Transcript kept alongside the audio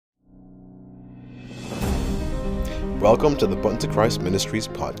Welcome to the Button to Christ Ministries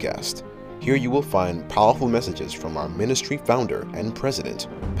podcast. Here you will find powerful messages from our ministry founder and president,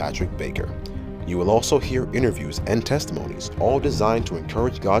 Patrick Baker. You will also hear interviews and testimonies, all designed to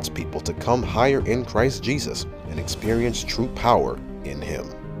encourage God's people to come higher in Christ Jesus and experience true power in Him.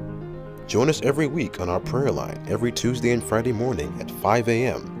 Join us every week on our prayer line every Tuesday and Friday morning at 5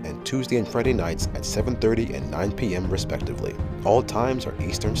 a.m. and Tuesday and Friday nights at 7:30 and 9 p.m. respectively. All times are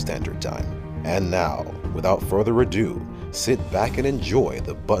Eastern Standard Time. And now, without further ado, sit back and enjoy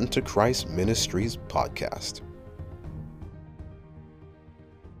the Button to Christ Ministries podcast.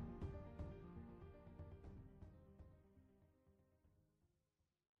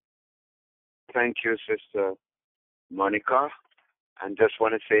 Thank you, Sister Monica. And just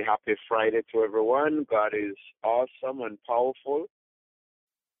want to say happy Friday to everyone. God is awesome and powerful.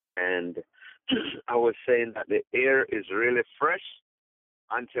 And I was saying that the air is really fresh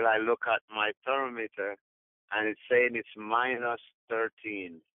until I look at my thermometer and it's saying it's minus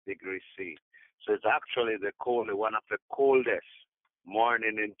 13 degrees C. So it's actually one of the coldest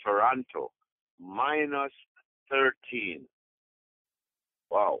morning in Toronto. Minus 13.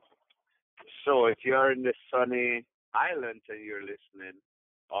 Wow. So if you're in the sunny islands and you're listening,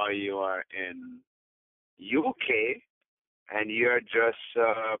 or you are in UK and you're just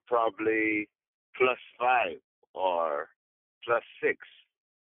probably +5 or +6,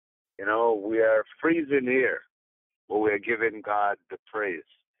 we are freezing here, but we're giving God the praise.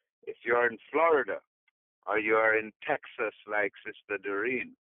 If you're in Florida or you're in Texas like Sister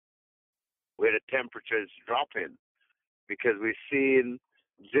Doreen, where the temperature is dropping, because we're seeing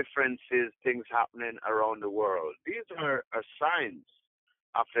differences, things happening around the world. These are signs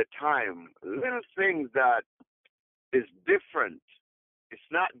of the time, little things that is different.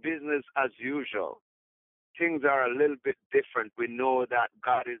 It's not business as usual. Things are a little bit different. We know that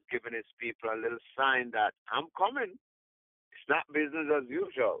God is giving His people a little sign that I'm coming. It's not business as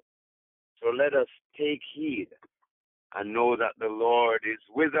usual. So let us take heed and know that the Lord is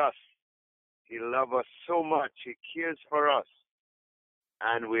with us. He loves us so much. He cares for us.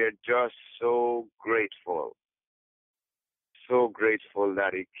 And we're just so grateful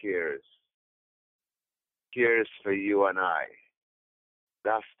that He cares. Cares for you and I.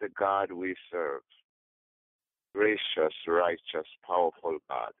 That's the God we serve. Gracious, righteous, powerful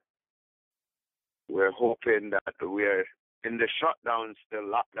God. We're hoping that we're in the shutdown, still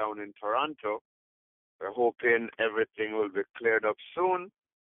lockdown in Toronto. We're hoping everything will be cleared up soon.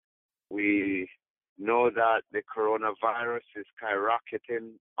 We know that the coronavirus is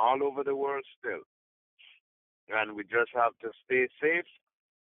skyrocketing all over the world still. And we just have to stay safe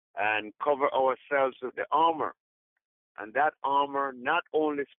and cover ourselves with the armor. And that armor not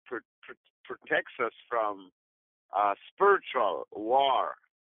only protects us from spiritual war,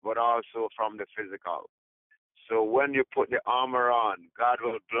 but also from the physical. So when you put the armor on, God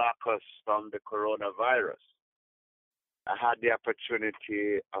will block us from the coronavirus. I had the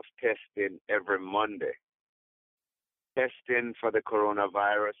opportunity of testing every Monday. Testing for the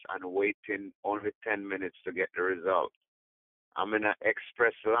coronavirus and waiting only 10 minutes to get the result. I'm in an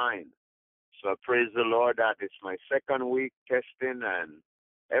express line. So I praise the Lord that it's my second week testing, and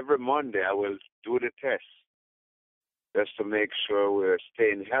every Monday I will do the test just to make sure we're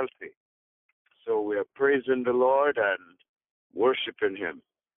staying healthy. So we are praising the Lord and worshiping Him.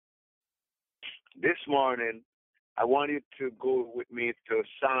 This morning, I want you to go with me to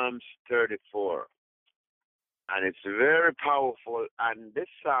Psalms 34. And it's very powerful, and this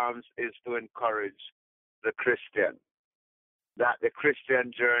Psalms is to encourage the Christian, that the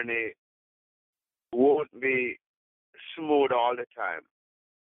Christian journey won't be smooth all the time,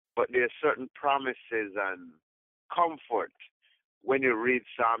 but there's certain promises and comfort when you read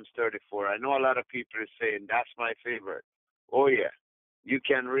Psalms 34. I know a lot of people are saying, that's my favorite. Oh yeah, you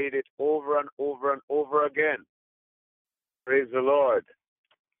can read it over and over and over again. Praise the Lord.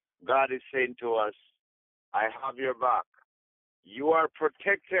 God is saying to us, I have your back. You are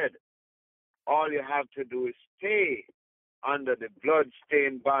protected. All you have to do is stay under the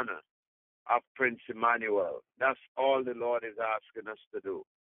blood-stained banner of Prince Emmanuel. That's all the Lord is asking us to do.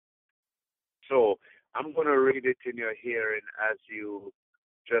 So I'm going to read it in your hearing as you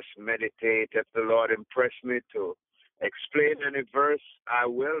just meditate. If the Lord impress me to explain any verse, I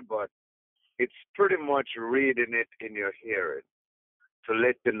will, but it's pretty much reading it in your hearing to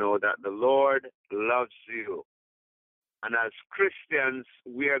let you know that the Lord loves you. And as Christians,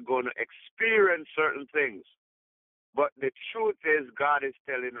 we are going to experience certain things. But the truth is, God is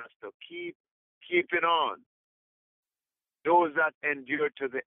telling us to keep it on. Those that endure to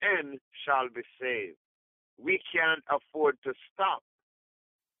the end shall be saved. We can't afford to stop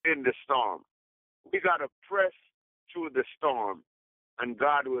in the storm. We got to press through the storm, and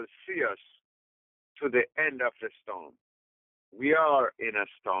God will see us to the end of the storm. We are in a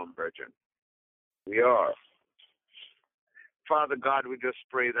storm, brethren. We are. Father God, we just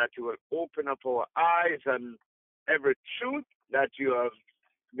pray that you will open up our eyes and every truth that you have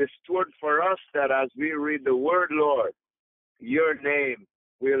bestowed for us, that as we read the word, Lord, your name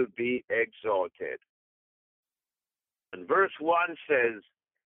will be exalted. And verse 1 says,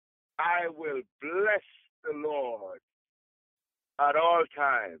 I will bless the Lord at all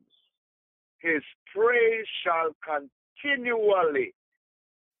times. His praise shall continually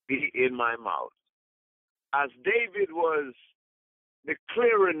be in my mouth. As David was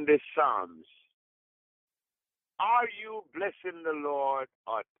declaring the Psalms, are you blessing the Lord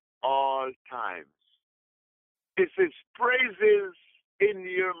at all times? Is his praises in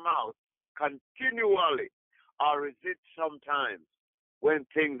your mouth continually, or is it sometimes when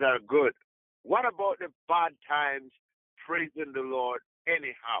things are good? What about the bad times praising the Lord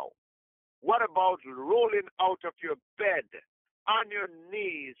anyhow? What about rolling out of your bed on your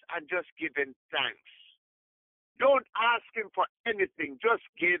knees and just giving thanks? Don't ask him for anything, just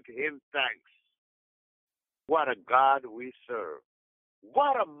give him thanks. What a God we serve.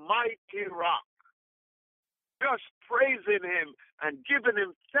 What a mighty rock. Just praising him and giving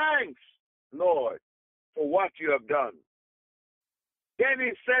him thanks, Lord, for what you have done. Then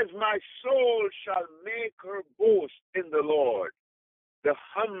he says, my soul shall make her boast in the Lord. The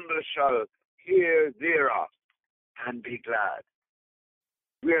humble shall hear thereof and be glad.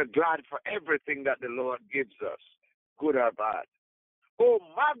 We are glad for everything that the Lord gives us, good or bad. Oh,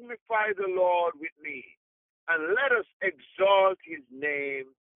 magnify the Lord with me, and let us exalt his name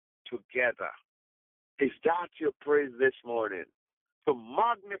together. Is that your praise this morning? To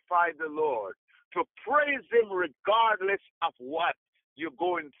magnify the Lord, to praise him regardless of what you're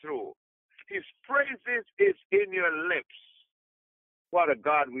going through. His praises is in your lips. What a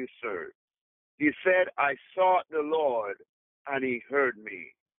God we serve. He said, I sought the Lord, and he heard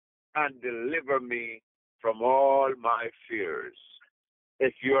me, and delivered me from all my fears.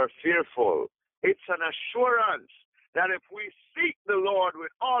 If you are fearful, it's an assurance that if we seek the Lord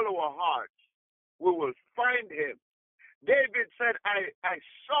with all our hearts, we will find him. David said, I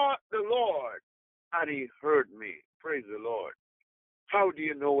sought the Lord, and he heard me. Praise the Lord. How do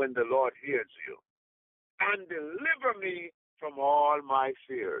you know when the Lord hears you? And deliver me from all my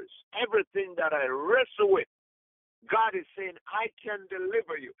fears. Everything that I wrestle with, God is saying, I can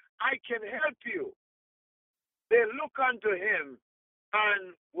deliver you. I can help you. They look unto him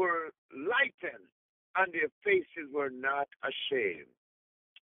and were lightened, and their faces were not ashamed.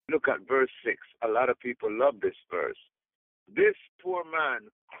 Look at verse 6. A lot of people love this verse. This poor man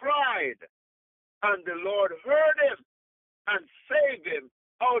cried, and the Lord heard him and saved him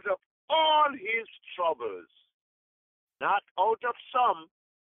out of all his troubles. Not out of some,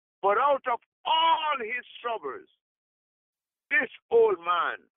 but out of all his troubles. This old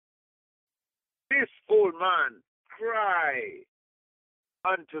man cried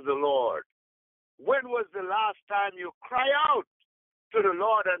unto the Lord. When was the last time you cried out to the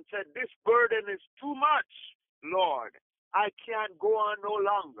Lord and said, this burden is too much, Lord. I can't go on no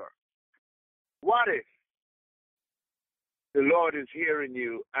longer. What if the Lord is hearing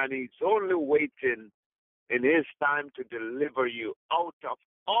you and he's only waiting in his time to deliver you out of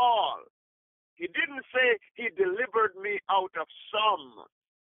all? He didn't say he delivered me out of some.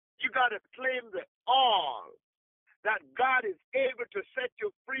 You got to claim the all. That God is able to set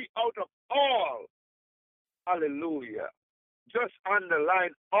you free out of all. Hallelujah. Just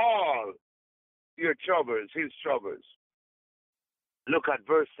underline all your troubles, his troubles. Look at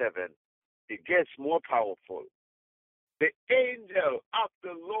verse 7. It gets more powerful. The angel of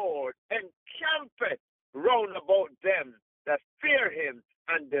the Lord encampeth round about them that fear him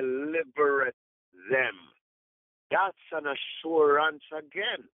and delivereth them. That's an assurance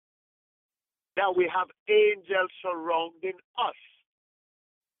again, that we have angels surrounding us.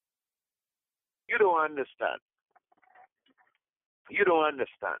 You don't understand. You don't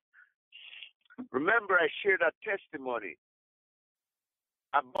understand. Remember, I shared a testimony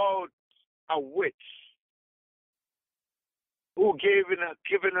about a witch who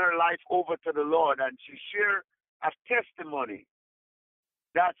given her life over to the Lord, and she shared a testimony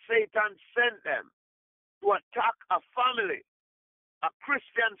that Satan sent them to attack a family, a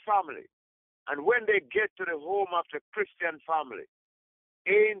Christian family. And when they get to the home of the Christian family,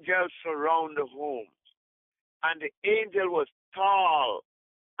 angels surround the home. And the angel was tall,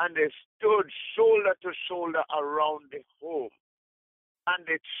 and they stood shoulder to shoulder around the home. And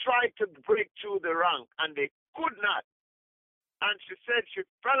they tried to break through the rank, and they could not. And she said she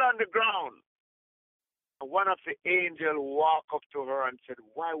fell on the ground. one of the angels walked up to her and said,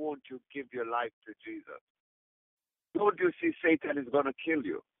 why won't you give your life to Jesus? Don't you see Satan is going to kill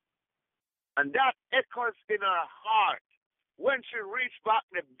you? And that echoes in her heart. When she reached back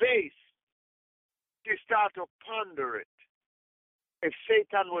the base, she started to ponder it. If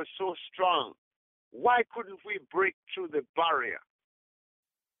Satan was so strong, why couldn't we break through the barrier?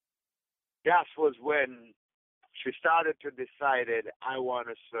 That was when she started to decide, I want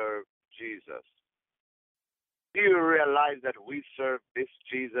to serve Jesus. Do you realize that we serve this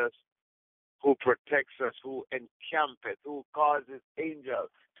Jesus who protects us, who encampeth, who causes angels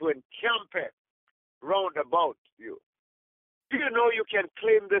to encamp round about you? Do you know you can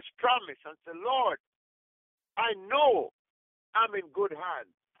claim this promise and say, Lord, I know I'm in good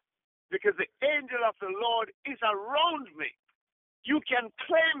hands because the angel of the Lord is around me. You can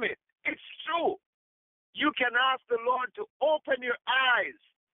claim it. It's true. You can ask the Lord to open your eyes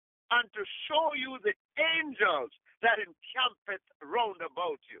and to show you the angels that encampeth round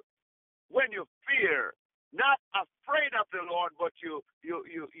about you. When you fear, not afraid of the Lord, but you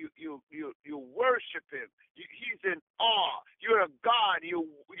worship Him. He's in awe. You're a God. You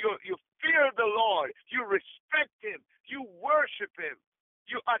fear the Lord. You respect Him. You worship Him.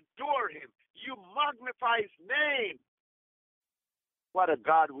 You adore Him. You magnify His name. What a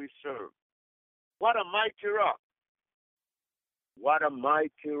God we serve. What a mighty rock. What a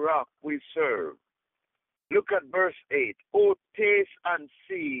mighty rock we serve. Look at verse 8. Oh, taste and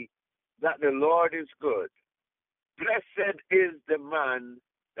see that the Lord is good. Blessed is the man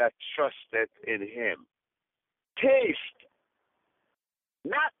that trusteth in Him. Taste.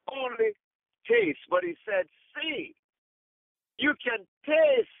 Not only taste, but He said, see. You can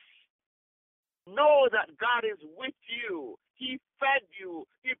taste. Know that God is with you. He fed you.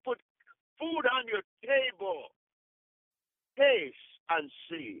 He put food on your table. Taste and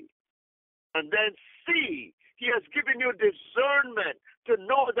see. And then see. He has given you discernment to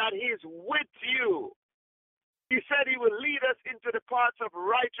know that He is with you. He said He will lead us into the paths of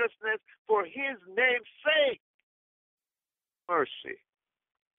righteousness for His name's sake. Mercy.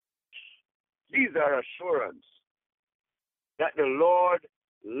 These are assurance that the Lord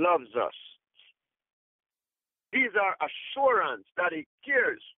loves us. These are assurance that He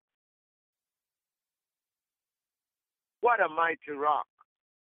cares. What a mighty rock.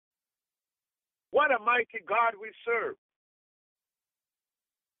 What a mighty God we serve.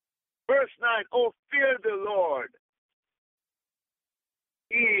 Verse 9, oh, fear the Lord,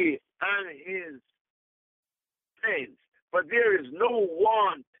 He and His saints, for there is no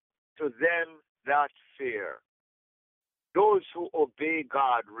want to them that fear. Those who obey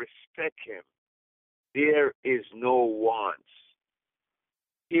God, respect Him, there is no wants.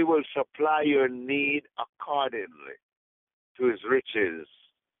 He will supply your need accordingly to His riches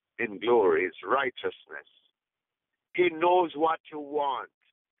in glory, His righteousness. He knows what you want,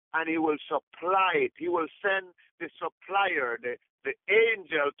 and He will supply it. He will send the supplier, the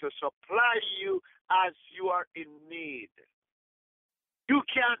angel, to supply you as you are in need. You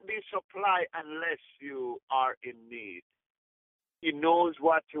can't be supplied unless you are in need. He knows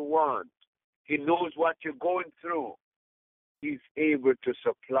what you want. He knows what you're going through. He's able to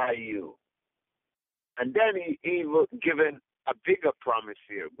supply you. And then He even given a bigger promise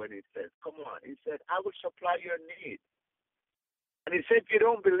here when He says, come on. He said, I will supply your need. And He said, you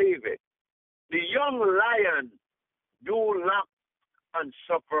don't believe it. The young lion do lack and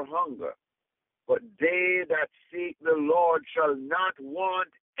suffer hunger, but they that seek the Lord shall not want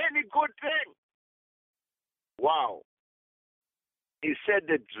any good thing. Wow. He said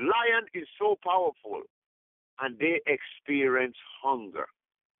the lion is so powerful and they experience hunger.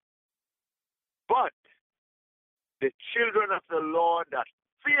 But the children of the Lord that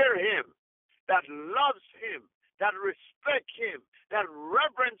fear Him, that loves Him, that respect Him, that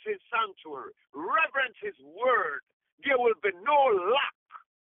reverence His sanctuary, reverence His word, there will be no lack.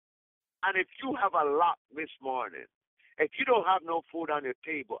 And if you have a lack this morning, if you don't have no food on your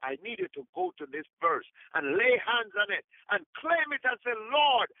table, I need you to go to this verse and lay hands on it and claim it and say,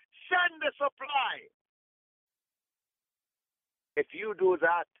 Lord, send the supply. If you do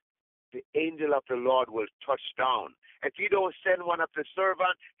that, the angel of the Lord will touch down. If you don't send one of the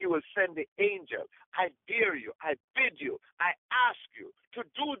servants, He will send the angel. I dare you, I bid you, I ask you to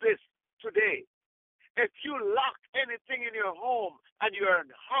do this today. If you lack anything in your home and you're in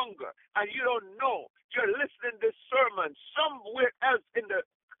hunger and you don't know, you're listening to this sermon somewhere else in the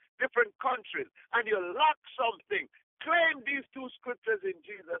different countries and you lack something, claim these two scriptures in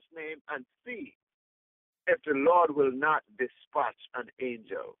Jesus' name and see if the Lord will not dispatch an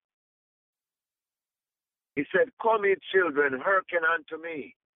angel. He said, come ye children, hearken unto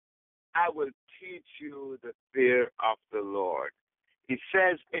me. I will teach you the fear of the Lord. He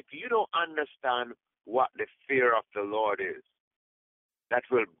says, if you don't understand what the fear of the Lord is, that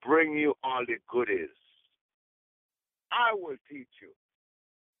will bring you all the goodies, I will teach you.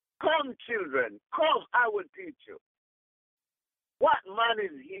 Come, children, come, I will teach you. What man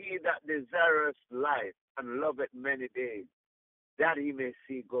is he that desireth life and loveth many days, that he may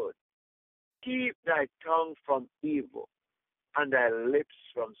see good? Keep thy tongue from evil, and thy lips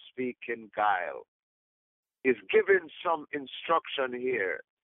from speaking guile. He's giving some instruction here.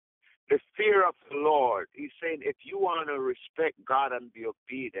 The fear of the Lord. He's saying if you want to respect God and be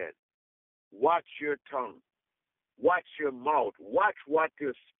obedient, watch your tongue, watch your mouth, watch what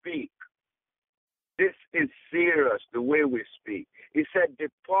you speak. This is serious, the way we speak. He said,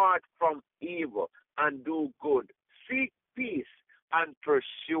 depart from evil and do good. Seek peace and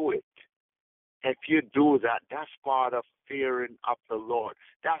pursue it. If you do that, that's part of fearing of the Lord.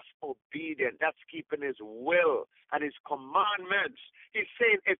 That's obedient. That's keeping his will and his commandments. He's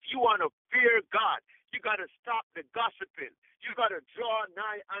saying if you want to fear God, you got to stop the gossiping. You got to draw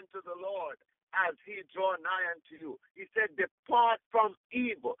nigh unto the Lord as he draw nigh unto you. He said, depart from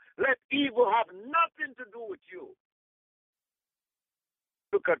evil. Let evil have nothing to do with you.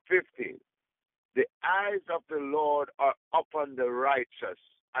 Look at 15. The eyes of the Lord are upon the righteous,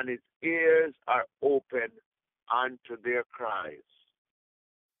 and his ears are open unto their cries.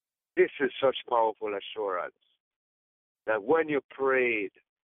 This is such powerful assurance that when you prayed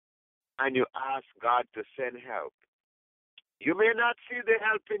and you ask God to send help, you may not see the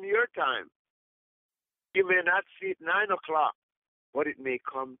help in your time. You may not see it 9 o'clock, but it may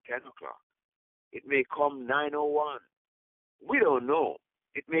come 10 o'clock. It may come 9:01. We don't know.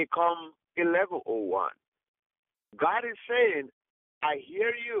 It may come 11:01. God is saying, I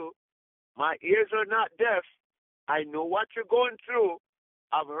hear you. My ears are not deaf. I know what you're going through.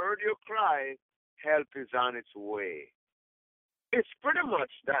 I've heard your cry. Help is on its way. It's pretty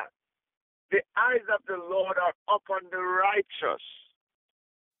much that. The eyes of the Lord are upon the righteous.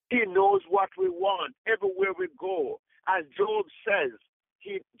 He knows what we want everywhere we go. As Job says,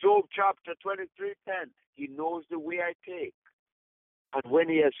 Job chapter 23:10, he knows the way I take. And when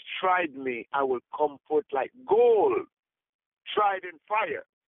he has tried me, I will come forth like gold, tried in fire.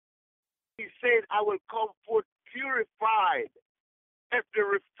 He said, I will come forth purified. If the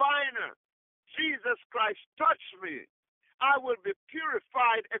refiner, Jesus Christ, touch me, I will be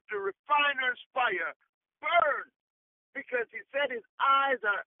purified if the refiner's fire burns. Because he said his eyes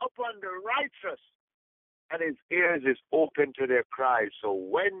are upon the righteous and his ears is open to their cries. So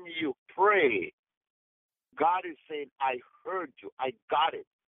when you pray, God is saying, I heard you. I got it.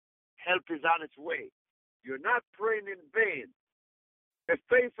 Help is on its way. You're not praying in vain. The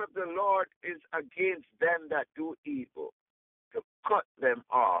face of the Lord is against them that do evil, to cut them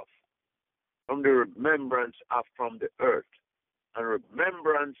off from the remembrance of from the earth, and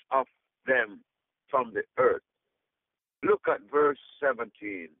remembrance of them from the earth. Look at verse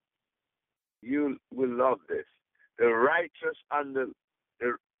 17. You will love this. The righteous and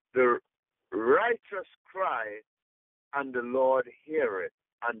the righteous cry, and the Lord heareth,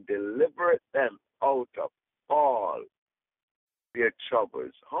 and delivereth them out of all their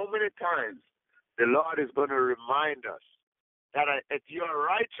troubles. How many times the Lord is going to remind us that if you're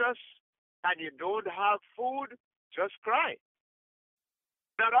righteous and you don't have food, just cry.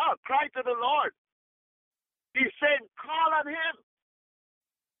 Not all. Cry to the Lord. He's saying, call on him.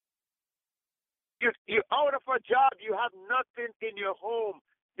 You're out of a job. You have nothing in your home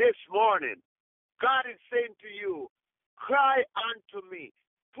this morning. God is saying to you, cry unto me.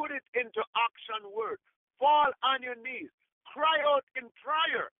 Put it into action word. Fall on your knees. Cry out in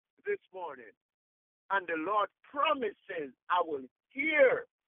prayer this morning. And the Lord promises, I will hear.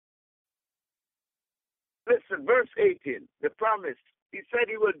 Listen, verse 18, the promise. He said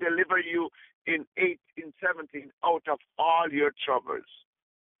he will deliver you in 17 out of all your troubles.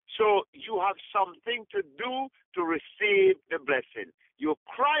 So you have something to do to receive the blessing. You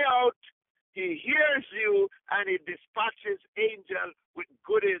cry out, he hears you, and he dispatches angels with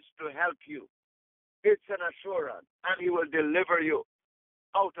goodies to help you. It's an assurance, and he will deliver you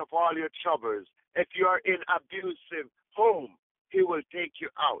out of all your troubles. If you are in abusive home, he will take you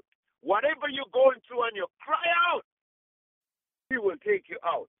out. Whatever you're going through and you cry out, he will take you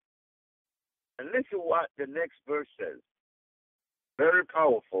out. And listen what the next verse says. Very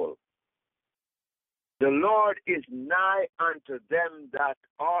powerful. The Lord is nigh unto them that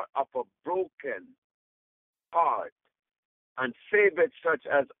are of a broken heart, and saveth such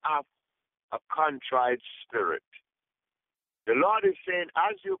as have a contrite spirit. The Lord is saying,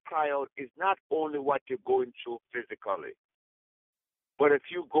 as you cry out, it's not only what you're going through physically, But if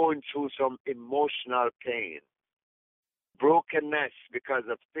you're going through some emotional pain, brokenness because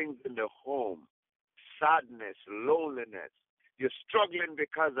of things in the home, sadness, loneliness, you're struggling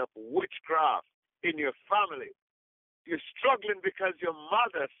because of witchcraft in your family, you're struggling because your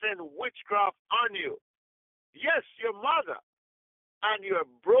mother sent witchcraft on you. Yes, your mother. And you're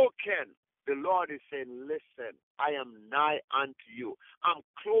broken. The Lord is saying, listen, I am nigh unto you. I'm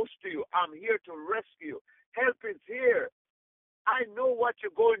close to you. I'm here to rescue you. Help is here. I know what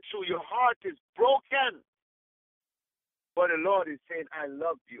you're going through. Your heart is broken. But the Lord is saying, I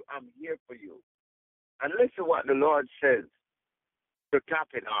love you. I'm here for you. And listen what the Lord says to top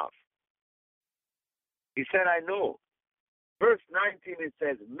it off. He said, I know. Verse 19, it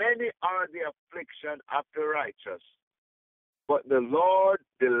says, many are the affliction of the righteous, but the Lord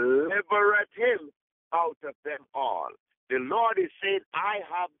delivereth him out of them all. The Lord is saying, I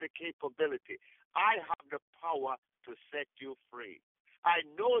have the capability. I have the power to set you free. I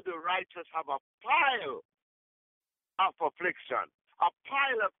know the righteous have a pile of affliction, a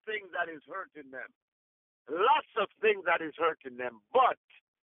pile of things that is hurting them, lots of things that is hurting them, but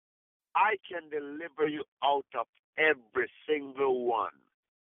I can deliver you out of every single one.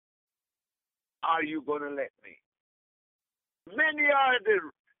 Are you going to let me? Many are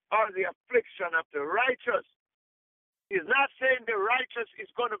the affliction of the righteous. He's not saying the righteous is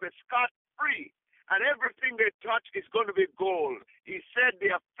going to be scot-free and everything they touch is going to be gold. He said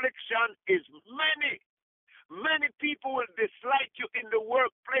the affliction is many. Many people will dislike you in the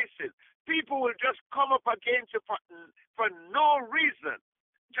workplaces. People will just come up against you for no reason.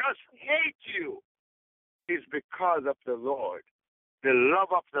 Just hate you. Is because of the Lord. The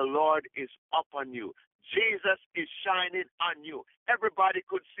love of the Lord is upon you. Jesus is shining on you. Everybody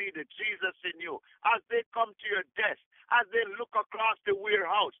could see the Jesus in you. As they come to your desk, as they look across the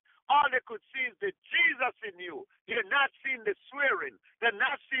warehouse, all they could see is the Jesus in you. You're not seeing the swearing. They're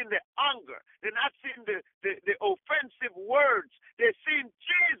not seeing the anger. They're not seeing the offensive words. They're seeing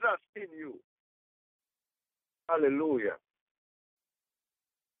Jesus in you. Hallelujah.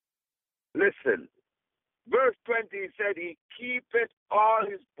 Listen. Verse 20, he said, he keepeth all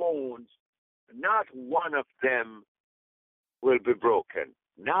his bones, not one of them will be broken,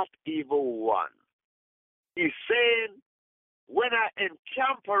 not even one. He's saying, when I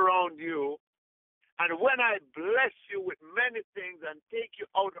encamp around you, and when I bless you with many things and take you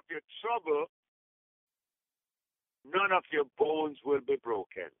out of your trouble, none of your bones will be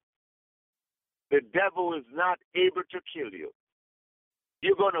broken. The devil is not able to kill you.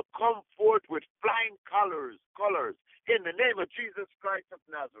 You're going to come forth with flying colors in the name of Jesus Christ of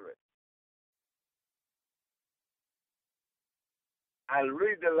Nazareth. I'll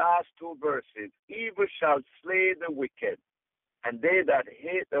read the last two verses. Evil shall slay the wicked, and they that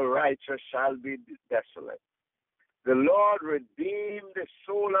hate the righteous shall be desolate. The Lord redeemed the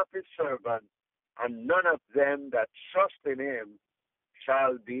soul of his servant, and none of them that trust in him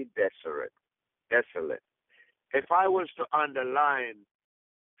shall be desolate. If I was to underline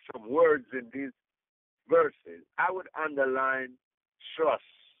some words in these verses, I would underline trust,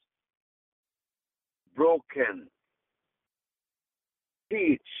 broken,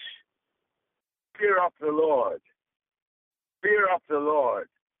 teach, fear of the Lord, fear of the Lord,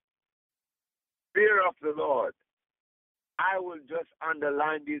 fear of the Lord. I will just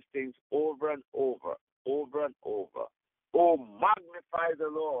underline these things over and over, over and over. Oh, magnify the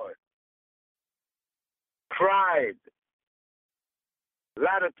Lord. Cried. A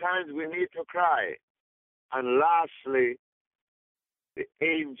lot of times we need to cry. And lastly, the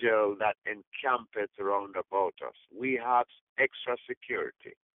angel that encampeth round about us. We have extra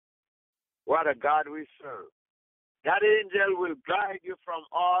security. What a God we serve. That angel will guide you from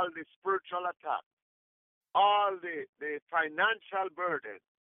all the spiritual attacks, all the financial burden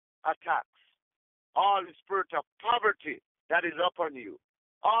attacks, all the spirit of poverty that is upon you,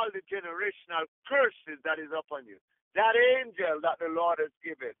 all the generational curses that is upon you. That angel that the Lord has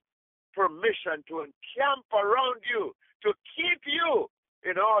given permission to encamp around you, to keep you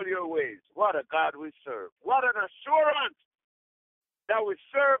in all your ways. What a God we serve. What an assurance that we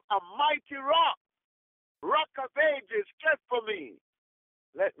serve a mighty rock. Rock of ages, kept for me.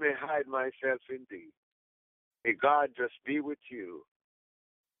 Let me hide myself in thee. May God just be with you.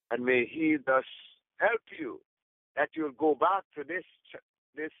 And may he thus help you that you'll go back to this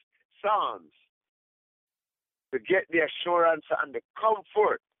Psalms to get the assurance and the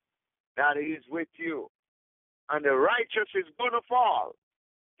comfort that he is with you. And the righteous is going to fall.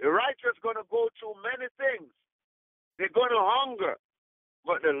 The righteous is going to go through many things. They're going to hunger.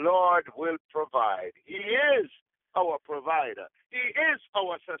 But the Lord will provide. He is our provider. He is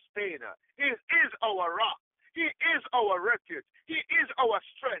our sustainer. He is our rock. He is our refuge. He is our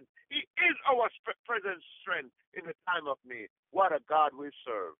strength. He is our present strength in the time of need. What a God we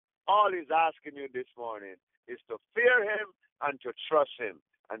serve. All he's asking you this morning is to fear him and to trust him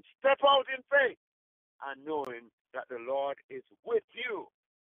and step out in faith and knowing that the Lord is with you.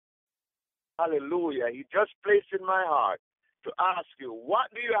 Hallelujah. He just placed in my heart to ask you,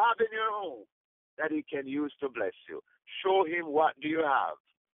 what do you have in your home that he can use to bless you? Show him what do you have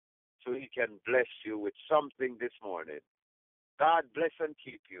so he can bless you with something this morning. God bless and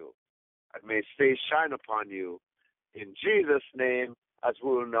keep you, and may his face shine upon you. In Jesus' name, as we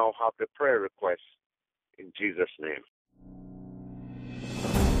will now have the prayer request. In Jesus' name.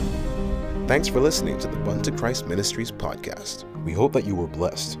 Thanks for listening to the Bunto Christ Ministries podcast. We hope that you were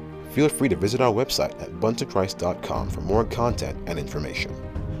blessed. Feel free to visit our website at buntochrist.com for more content and information.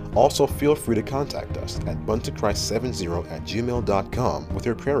 Also, feel free to contact us at buntochrist70@gmail.com with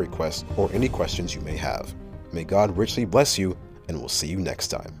your prayer requests or any questions you may have. May God richly bless you, and we'll see you next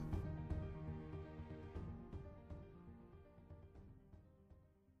time.